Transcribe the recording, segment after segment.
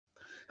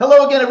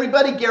Hello again,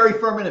 everybody. Gary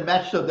Ferman and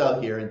Matt Shodell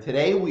here, and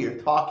today we are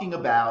talking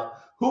about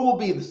who will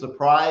be the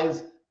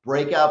surprise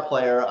breakout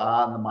player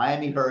on the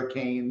Miami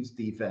Hurricanes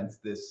defense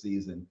this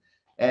season.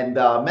 And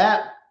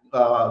Matt,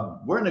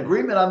 we're in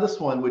agreement on this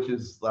one, which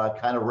is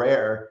kind of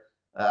rare.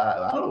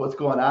 I don't know what's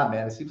going on,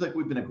 man. It seems like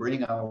we've been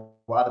agreeing on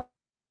a lot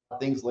of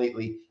things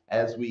lately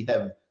as we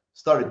have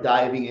started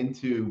diving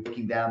into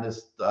breaking down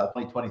this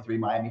 2023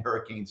 Miami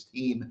Hurricanes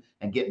team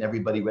and getting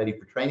everybody ready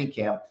for training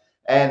camp.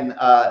 And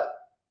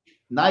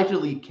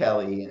Nigel E.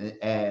 Kelly,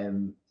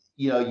 and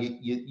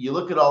you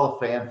look at all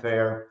the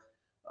fanfare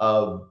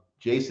of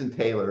Jason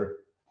Taylor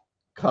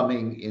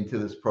coming into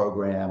this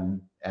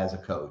program as a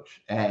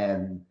coach,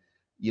 and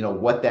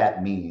what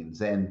that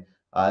means. And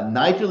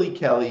Nigel E.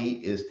 Kelly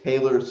is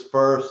Taylor's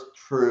first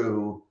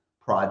true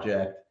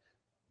project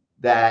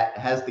that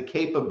has the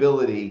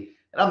capability.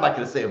 And I'm not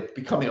going to say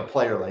becoming a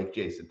player like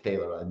Jason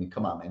Taylor. I mean,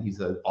 come on, man. He's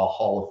a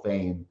Hall of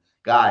Fame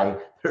guy.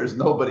 There's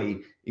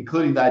nobody,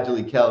 including Nigel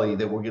E. Kelly,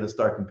 that we're going to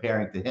start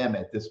comparing to him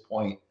at this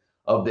point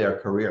of their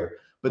career.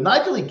 But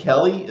Nigel E.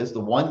 Kelly is the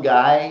one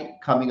guy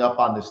coming up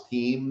on this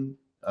team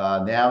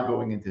now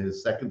going into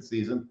his second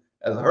season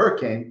as a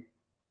Hurricane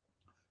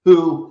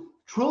who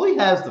truly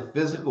has the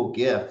physical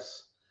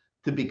gifts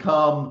to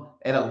become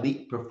an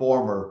elite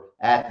performer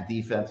at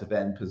the defensive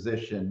end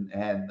position.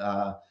 And,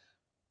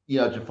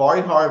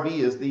 Jafari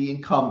Harvey is the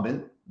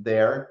incumbent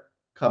there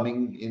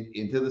coming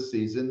into the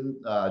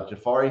season.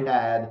 Jafari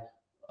had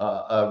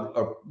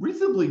a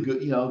reasonably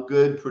good,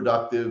 good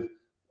productive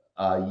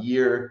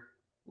year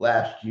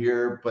last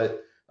year,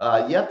 but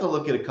you have to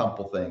look at a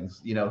couple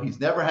things. He's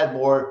never had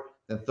more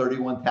than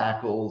 31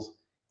 tackles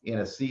in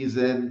a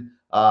season.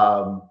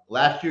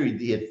 Last year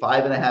he had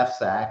 5.5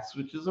 sacks,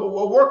 which is a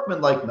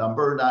workman-like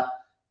number,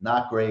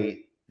 not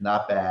great,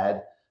 not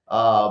bad.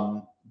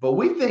 But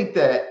we think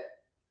that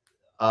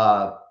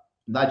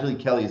Nigel E.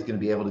 Kelly is going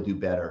to be able to do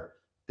better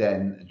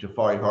than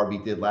Jafari Harvey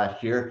did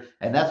last year.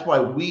 And that's why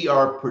we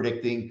are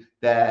predicting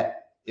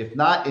that if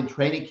not in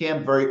training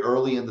camp very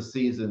early in the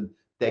season,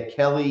 that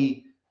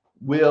Kelly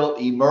will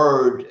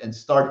emerge and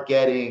start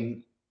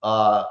getting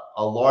a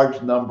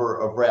large number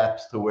of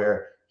reps to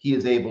where he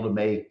is able to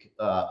make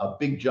a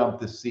big jump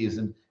this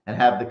season and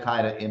have the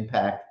kind of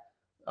impact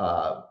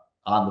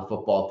on the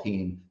football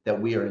team that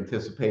we are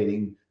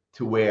anticipating,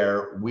 to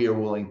where we are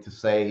willing to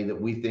say that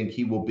we think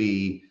he will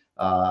be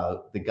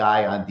the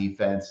guy on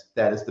defense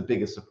that is the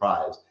biggest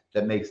surprise,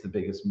 that makes the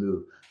biggest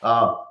move.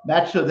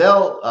 Matt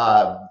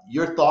Shodell,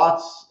 your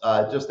thoughts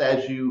just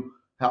as you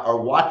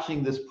are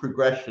watching this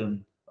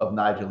progression of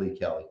Nigel E.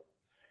 Kelly?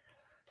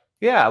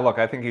 Yeah, look,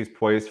 I think he's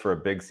poised for a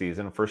big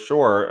season for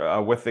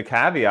sure, with the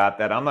caveat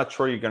that I'm not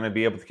sure you're going to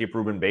be able to keep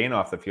Ruben Bain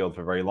off the field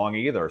for very long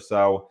either.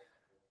 So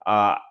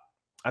I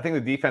think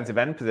the defensive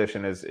end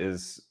position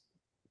is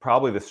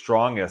probably the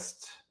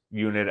strongest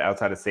unit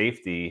outside of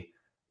safety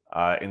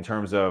in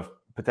terms of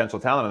potential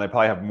talent, and they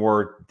probably have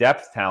more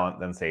depth talent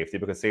than safety,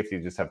 because safety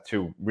just have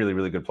two really,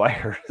 really good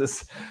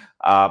players.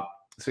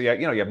 So yeah,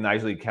 you have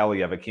Nigel E. Kelly,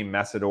 you have Akeem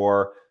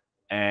Messidor,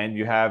 and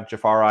you have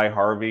Jafari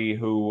Harvey,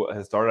 who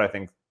has started, I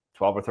think,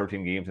 12 or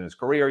 13 games in his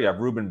career. You have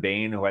Ruben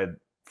Bain, who had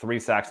 3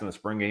 sacks in the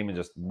spring game and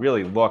just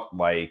really looked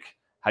like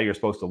how you're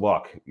supposed to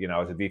look,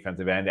 as a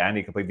defensive end, and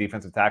he can play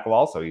defensive tackle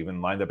also,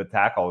 even lined up at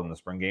tackle in the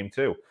spring game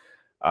too.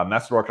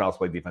 Messidor can also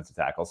play defensive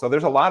tackle. So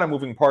there's a lot of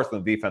moving parts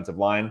on the defensive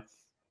line.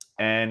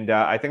 And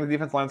I think the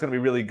defensive line is going to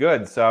be really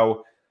good.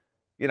 So,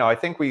 I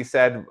think we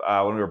said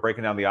when we were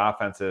breaking down the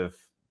offensive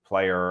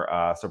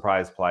player,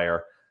 surprise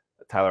player,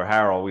 Tyler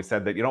Harrell, we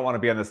said that you don't want to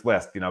be on this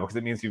list, because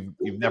it means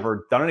you've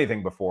never done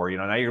anything before.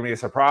 Now you're going to be a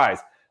surprise.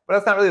 But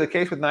that's not really the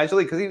case with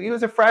Nigel E., because he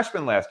was a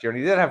freshman last year, and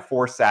he did have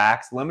 4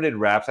 sacks, limited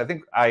reps. I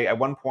think at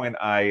one point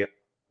I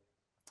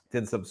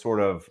did some sort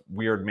of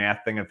weird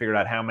math thing and figured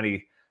out how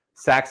many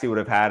sacks he would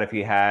have had if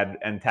he had,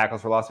 and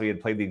tackles for loss, if he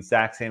had played the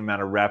exact same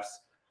amount of reps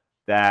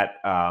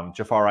that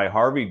Jafari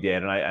Harvey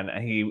did,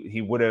 and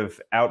he would have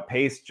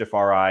outpaced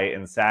Jafari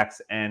in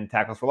sacks and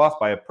tackles for loss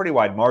by a pretty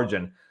wide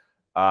margin.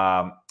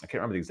 I can't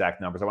remember the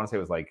exact numbers. I want to say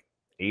it was like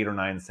 8 or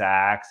 9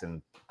 sacks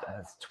and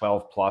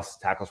 12 plus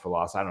tackles for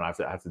loss. I don't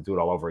know. I have to do it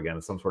all over again.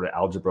 It's some sort of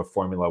algebra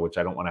formula, which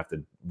I don't want to have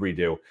to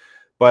redo.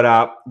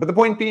 But the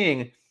point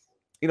being,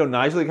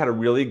 Nigel had a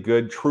really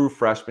good true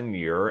freshman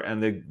year,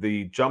 and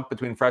the jump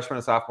between freshman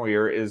and sophomore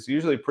year is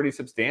usually pretty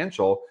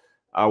substantial.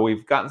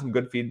 We've gotten some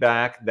good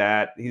feedback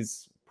that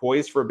he's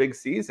poised for a big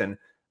season.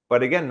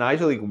 But again,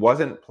 Nigel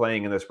wasn't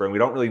playing in the spring. We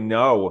don't really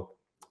know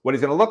what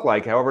he's going to look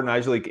like. However,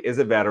 Nigel is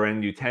a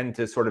veteran. You tend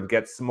to sort of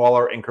get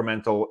smaller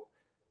incremental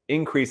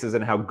increases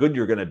in how good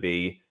you're going to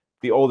be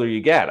the older you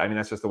get. I mean,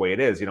 that's just the way it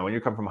is. When you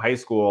come from high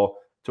school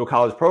to a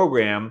college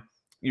program,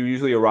 you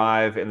usually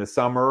arrive in the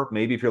summer,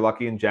 maybe if you're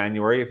lucky in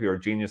January, if you're a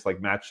genius like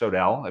Matt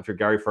Shodell. If you're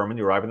Gary Ferman,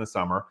 you arrive in the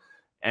summer.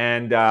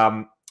 And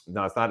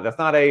no, that's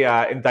not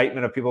a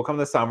indictment of people coming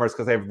this summer. It's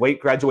because they have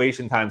late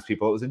graduation times,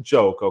 people. It was a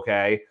joke,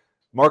 okay?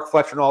 Mark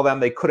Fletcher and all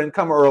them, they couldn't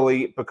come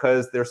early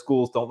because their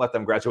schools don't let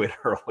them graduate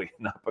early,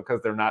 not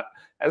because they're not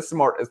as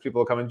smart as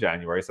people who come in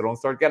January. So don't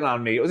start getting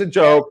on me. It was a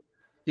joke.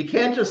 You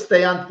can't just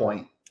stay on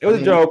point. It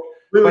was a joke.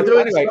 We were But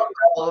doing anyway, so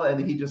well,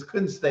 and he just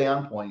couldn't stay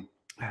on point.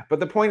 but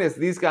the point is,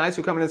 these guys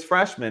who come in as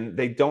freshmen,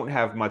 they don't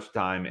have much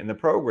time in the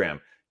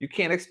program. You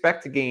can't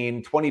expect to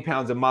gain 20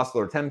 pounds of muscle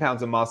or 10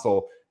 pounds of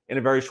muscle in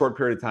a very short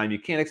period of time. You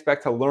can't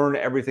expect to learn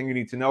everything you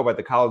need to know about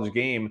the college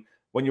game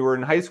when you were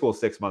in high school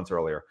 6 months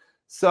earlier.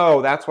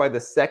 So that's why the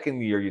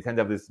second year you tend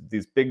to have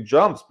these big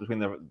jumps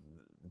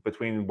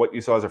between what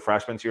you saw as a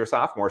freshman to your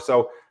sophomore.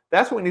 So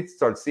that's what we need to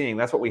start seeing.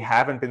 That's what we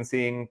haven't been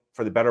seeing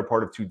for the better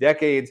part of 2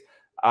 decades.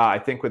 I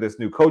think with this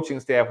new coaching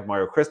staff, with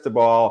Mario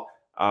Cristobal,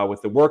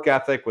 with the work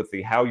ethic, with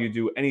the how you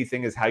do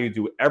anything is how you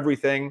do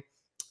everything.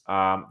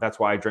 That's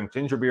why I drink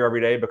ginger beer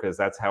every day, because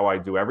that's how I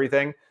do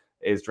everything,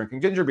 is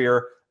drinking ginger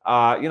beer.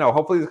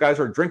 Hopefully these guys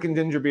are drinking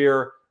ginger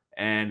beer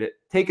and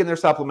taking their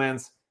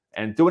supplements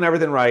and doing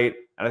everything right.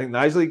 And I think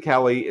Nigel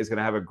Kelly is going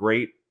to have a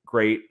great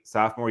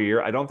sophomore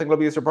year. I don't think it'll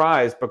be a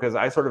surprise, because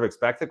I sort of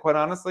expect it, quite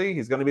honestly.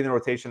 He's going to be in the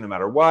rotation no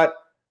matter what.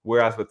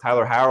 Whereas with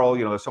Tyler Harrell,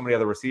 there's so many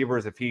other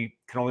receivers. If he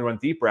can only run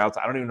deep routes,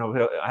 I don't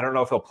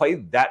know if he'll play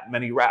that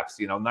many reps.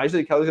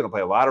 Nigel Kelly's going to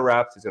play a lot of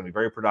reps. He's going to be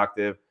very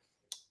productive.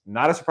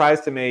 Not a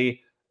surprise to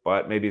me,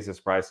 but maybe it's a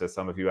surprise to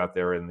some of you out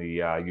there in the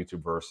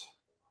YouTube verse.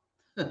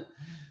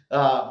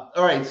 All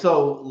right.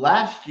 So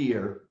last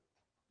year,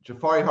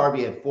 Jafari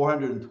Harvey had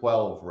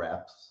 412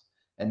 reps,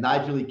 and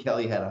Nigel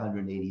Kelly had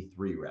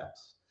 183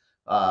 reps.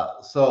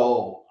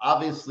 So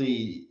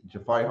obviously,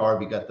 Jafari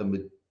Harvey got the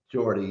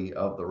majority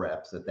of the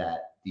reps at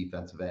that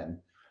defensive end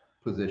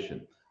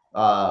position.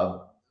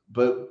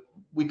 But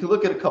we can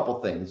look at a couple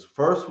things.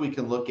 First, we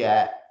can look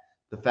at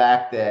the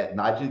fact that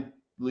Nigel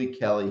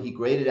Kelly, he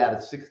graded out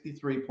at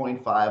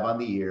 63.5 on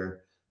the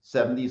year.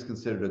 70 is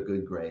considered a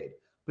good grade.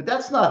 But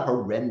that's not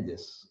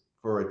horrendous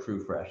for a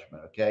true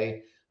freshman,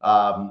 okay?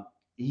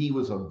 He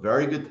was a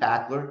very good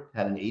tackler,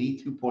 had an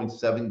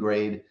 82.7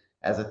 grade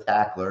as a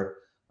tackler.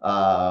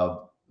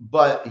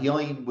 But he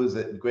only was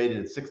graded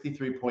at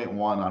 63.1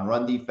 on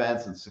run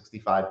defense and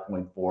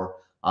 65.4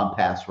 on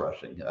pass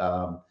rushing.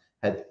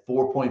 Had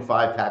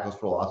 4.5 tackles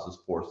for losses,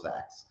 4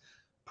 sacks.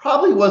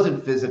 Probably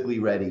wasn't physically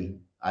ready.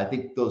 I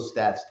think those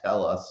stats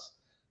tell us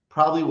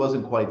probably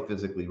wasn't quite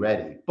physically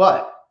ready.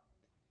 But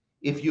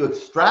if you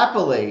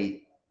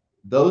extrapolate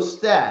those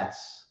stats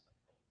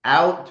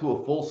out to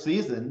a full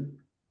season,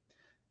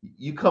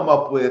 you come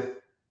up with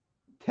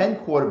 10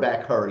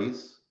 quarterback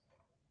hurries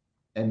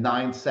and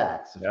 9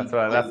 sacks. Those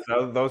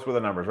were the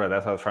numbers, right?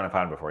 That's what I was trying to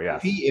find before.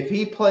 Yes. If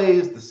he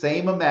plays the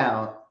same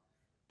amount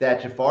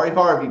that Jafari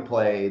Harvey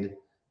played,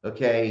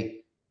 okay,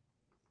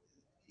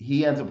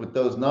 he ends up with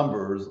those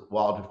numbers,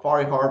 while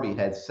Jafari Harvey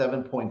had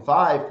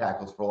 7.5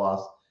 tackles for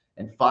loss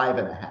and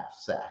 5.5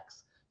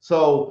 sacks.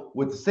 So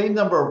with the same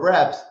number of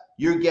reps,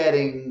 you're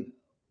getting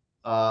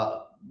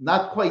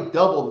not quite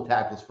double the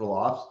tackles for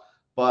loss,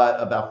 but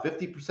about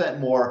 50%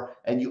 more,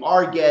 and you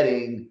are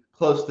getting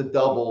close to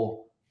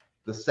double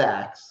the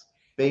sacks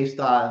based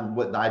on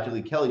what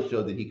Nigel Kelly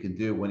showed that he could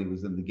do when he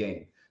was in the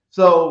game.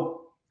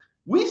 So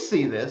we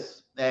see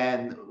this,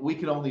 and we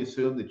can only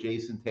assume that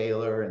Jason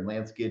Taylor and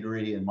Lance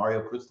Guidry and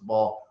Mario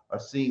Cristobal are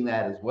seeing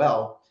that as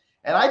well.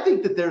 And I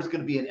think that there's going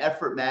to be an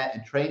effort, Matt,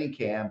 in training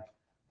camp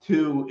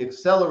to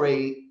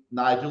accelerate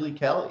Nigel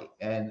Kelly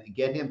and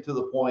get him to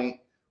the point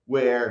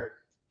where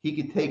he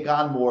could take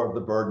on more of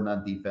the burden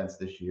on defense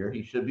this year.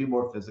 He should be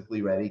more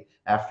physically ready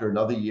after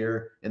another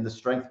year in the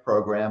strength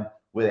program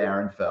with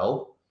Aaron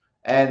Feld.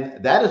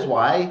 And that is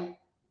why,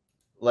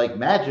 like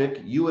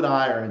magic, you and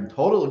I are in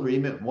total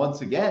agreement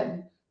once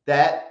again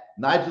that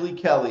Nigel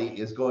Kelly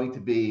is going to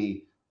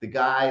be the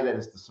guy that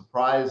is the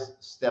surprise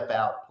step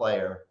out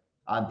player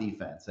on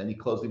defense. Any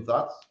closing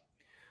thoughts?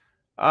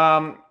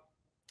 I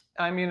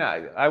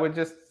would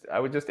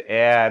just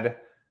add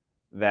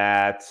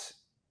that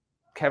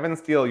Kevin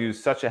Steele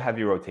used such a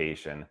heavy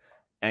rotation,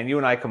 and you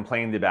and I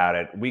complained about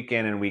it week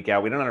in and week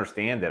out. We don't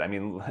understand it. I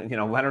mean,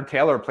 Leonard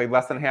Taylor played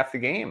less than half the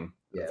game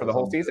for the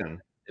whole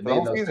season.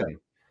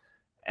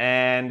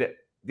 And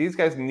these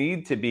guys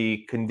need to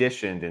be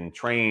conditioned and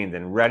trained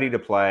and ready to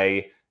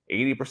play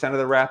 80% of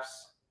the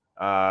reps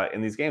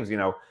in these games.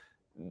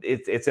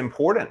 It's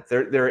important.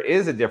 There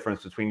is a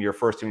difference between your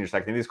first team and your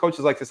second team. These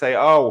coaches like to say,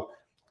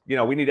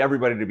 we need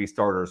everybody to be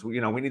starters. We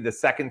need the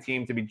second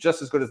team to be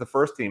just as good as the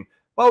first team.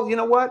 Well, you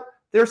know what?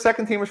 They're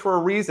second teamers for a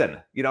reason.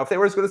 If they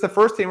were as good as the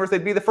first teamers,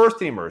 they'd be the first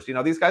teamers.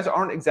 These guys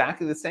aren't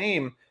exactly the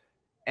same.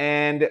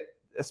 And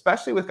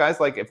especially with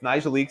guys like if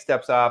Nigel Leak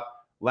steps up,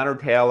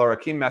 Leonard Taylor,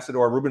 Akeem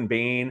Messidor, Ruben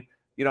Bain,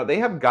 they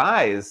have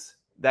guys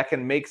that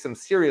can make some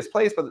serious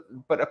plays,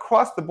 but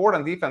across the board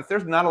on defense,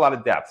 there's not a lot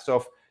of depth.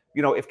 So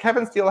if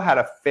Kevin Steele had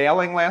a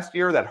failing last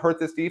year that hurt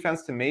this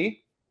defense, to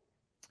me,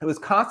 it was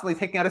constantly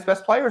taking out his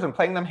best players and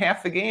playing them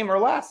half the game or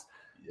less.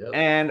 Yep.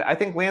 And I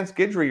think Lance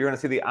Guidry, you're going to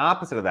see the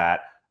opposite of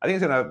that. I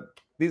think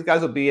these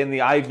guys will be in the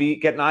IV,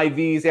 getting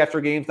IVs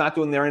after games, not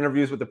doing their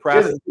interviews with the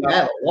press.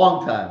 A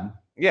long time.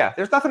 Yeah,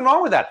 there's nothing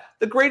wrong with that.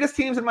 The greatest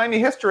teams in Miami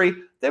history,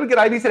 they would get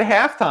IVs at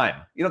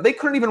halftime. They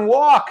couldn't even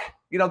walk.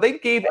 They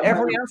gave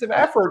every ounce of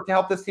effort to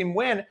help this team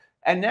win.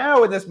 And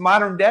now in this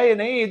modern day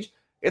and age,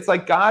 it's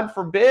like, God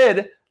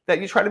forbid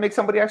that you try to make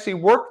somebody actually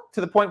work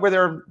to the point where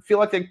they feel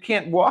like they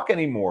can't walk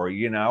anymore.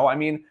 I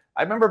mean,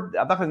 I remember,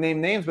 I'm not going to name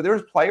names, but there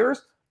was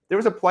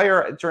a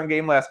player during a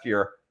game last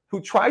year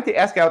who tried to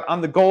ask out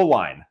on the goal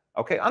line,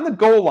 okay, on the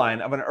goal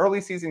line of an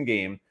early season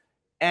game,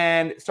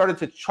 and started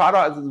to trot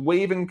out,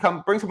 wave and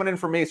come, bring someone in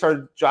for me,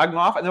 started jogging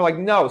off, and they're like,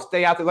 no,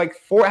 stay out there. Like,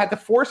 had to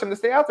force him to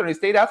stay out there, and he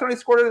stayed out there, and he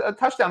scored a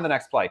touchdown the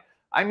next play.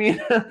 I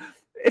mean,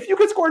 if you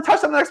could score a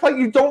touchdown the next play,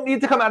 you don't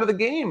need to come out of the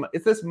game.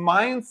 It's this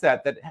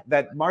mindset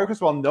that Mario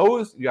Cristobal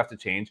knows you have to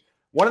change.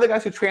 One of the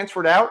guys who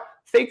transferred out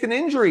faked an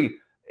injury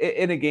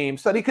in a game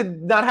so that he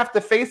could not have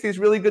to face these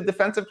really good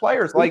defensive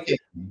players. Like,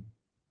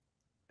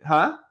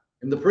 huh?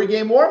 In the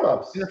pregame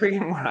warmups. In the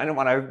pregame, I don't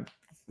want to.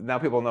 Now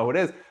people know who it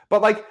is,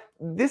 but like,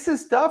 this is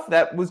stuff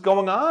that was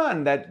going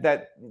on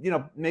that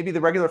maybe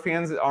the regular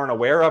fans aren't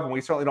aware of, and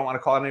we certainly don't want to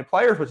call out any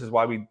players, which is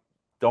why we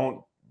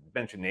don't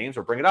mention names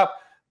or bring it up.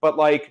 But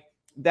like,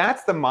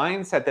 that's the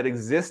mindset that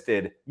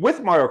existed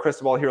with Mario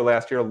Cristobal here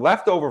last year,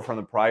 left over from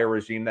the prior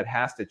regime, that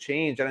has to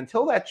change. And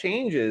until that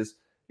changes,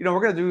 we're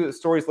going to do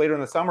stories later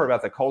in the summer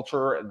about the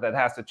culture that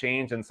has to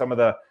change and some of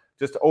the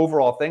just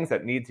overall things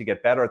that need to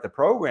get better at the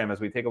program as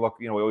we take a look.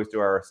 We always do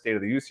our State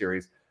of the U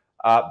series.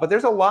 But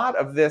there's a lot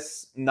of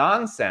this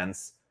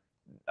nonsense.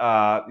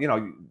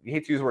 You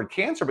hate to use the word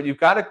cancer, but you've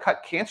got to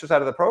cut cancers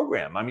out of the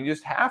program. I mean, you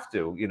just have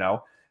to,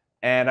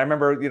 And I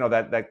remember,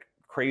 that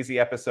crazy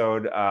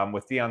episode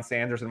with Deion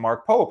Sanders and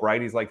Mark Pope,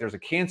 right? He's like, there's a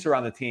cancer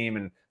on the team,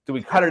 and do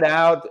we cut it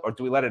out or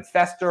do we let it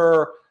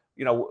fester?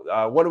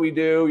 What do we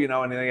do?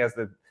 And then he has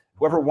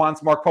whoever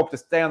wants Mark Pope to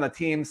stay on the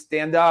team,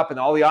 stand up, and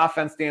all the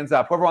offense stands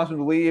up. Whoever wants him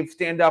to leave,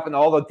 stand up, and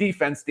all the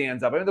defense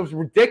stands up. I mean, it was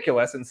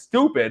ridiculous and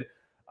stupid.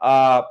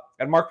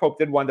 And Mark Pope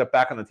did wind up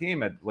back on the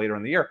team later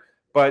in the year.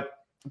 But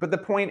the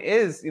point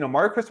is,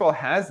 Mario Cristobal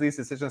has these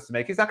decisions to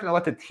make. He's not going to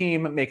let the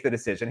team make the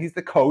decision. He's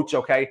the coach,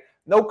 okay?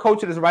 No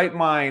coach in his right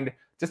mind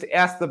just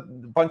ask the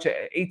bunch of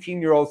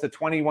 18-year-olds to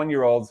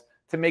 21-year-olds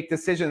to make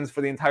decisions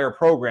for the entire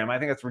program. I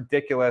think that's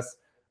ridiculous.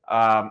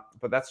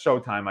 But that's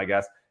showtime, I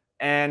guess.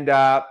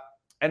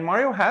 And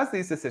Mario has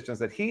these decisions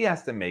that he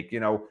has to make.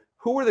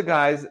 Who are the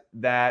guys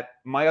that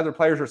my other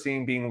players are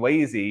seeing being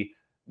lazy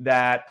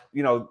that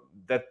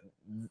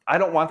I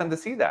don't want them to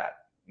see that.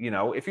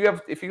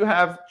 If you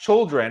have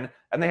children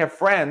and they have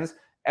friends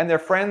and their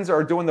friends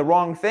are doing the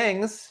wrong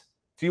things,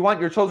 do you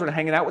want your children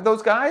hanging out with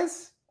those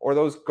guys or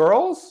those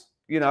girls,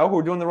 who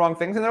are doing the wrong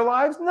things in their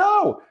lives?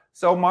 No.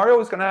 So Mario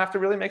is going to have to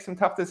really make some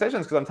tough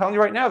decisions, because I'm telling you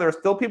right now, there are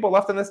still people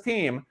left on this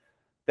team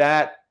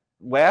that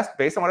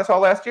based on what I saw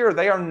last year,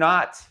 they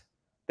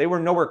were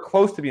nowhere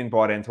close to being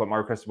bought into what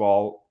Mario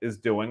Cristobal is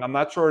doing. I'm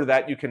not sure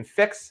that you can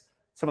fix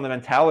some of the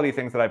mentality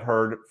things that I've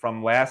heard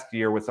from last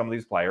year with some of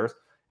these players.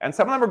 And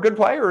some of them are good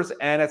players.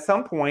 And at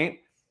some point,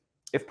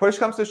 if push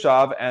comes to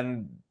shove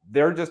and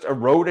they're just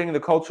eroding the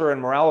culture and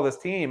morale of this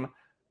team,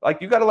 like,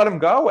 you got to let them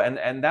go.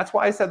 And that's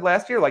why I said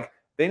last year, like,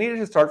 they needed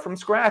to start from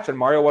scratch, and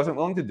Mario wasn't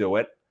willing to do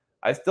it.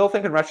 I still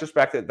think in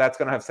retrospect that that's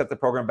going to have set the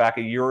program back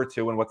a year or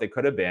two in what they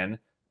could have been,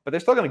 but they're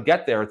still going to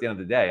get there at the end of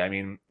the day. I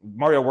mean,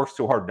 Mario works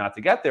too hard not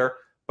to get there,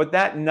 but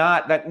that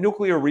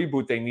nuclear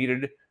reboot they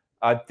needed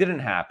didn't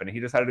happen. He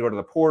decided to go to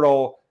the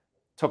portal,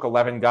 took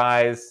 11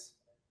 guys,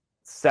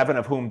 7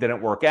 of whom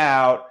didn't work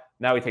out.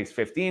 Now he takes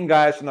 15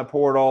 guys from the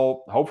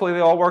portal. Hopefully they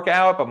all work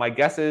out, but my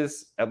guess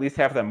is at least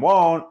half of them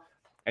won't.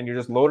 And you're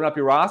just loading up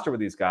your roster with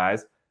these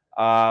guys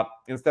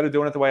instead of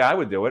doing it the way I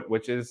would do it,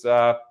 which is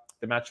the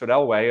Matt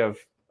Shodell way of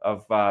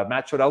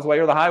Matt Shodell's way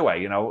or the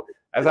highway.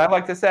 As I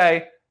like to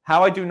say,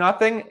 how I do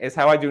nothing is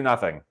how I do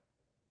nothing.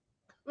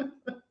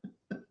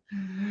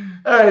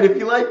 All right, if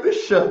you like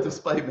this show,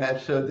 despite Matt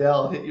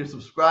Shodell, hit your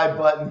subscribe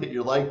button, hit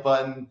your like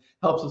button.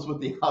 Helps us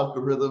with the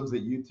algorithms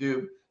at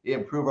YouTube,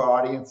 improve our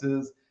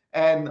audiences.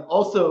 And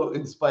also,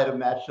 in spite of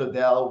Matt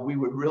Shodell, we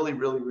would really,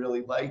 really,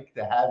 really like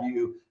to have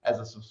you as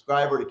a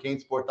subscriber to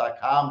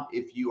CaneSport.com.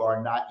 If you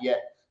are not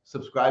yet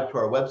subscribed to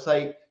our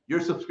website,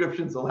 your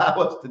subscriptions allow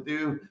us to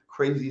do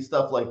crazy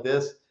stuff like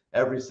this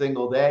every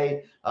single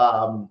day.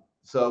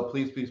 So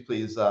please, please,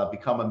 please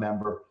become a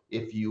member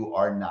if you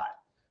are not.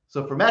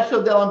 So for Matt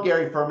Shodell, I'm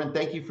Gary Ferman.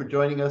 Thank you for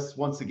joining us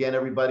once again,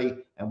 everybody,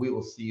 and we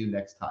will see you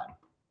next time.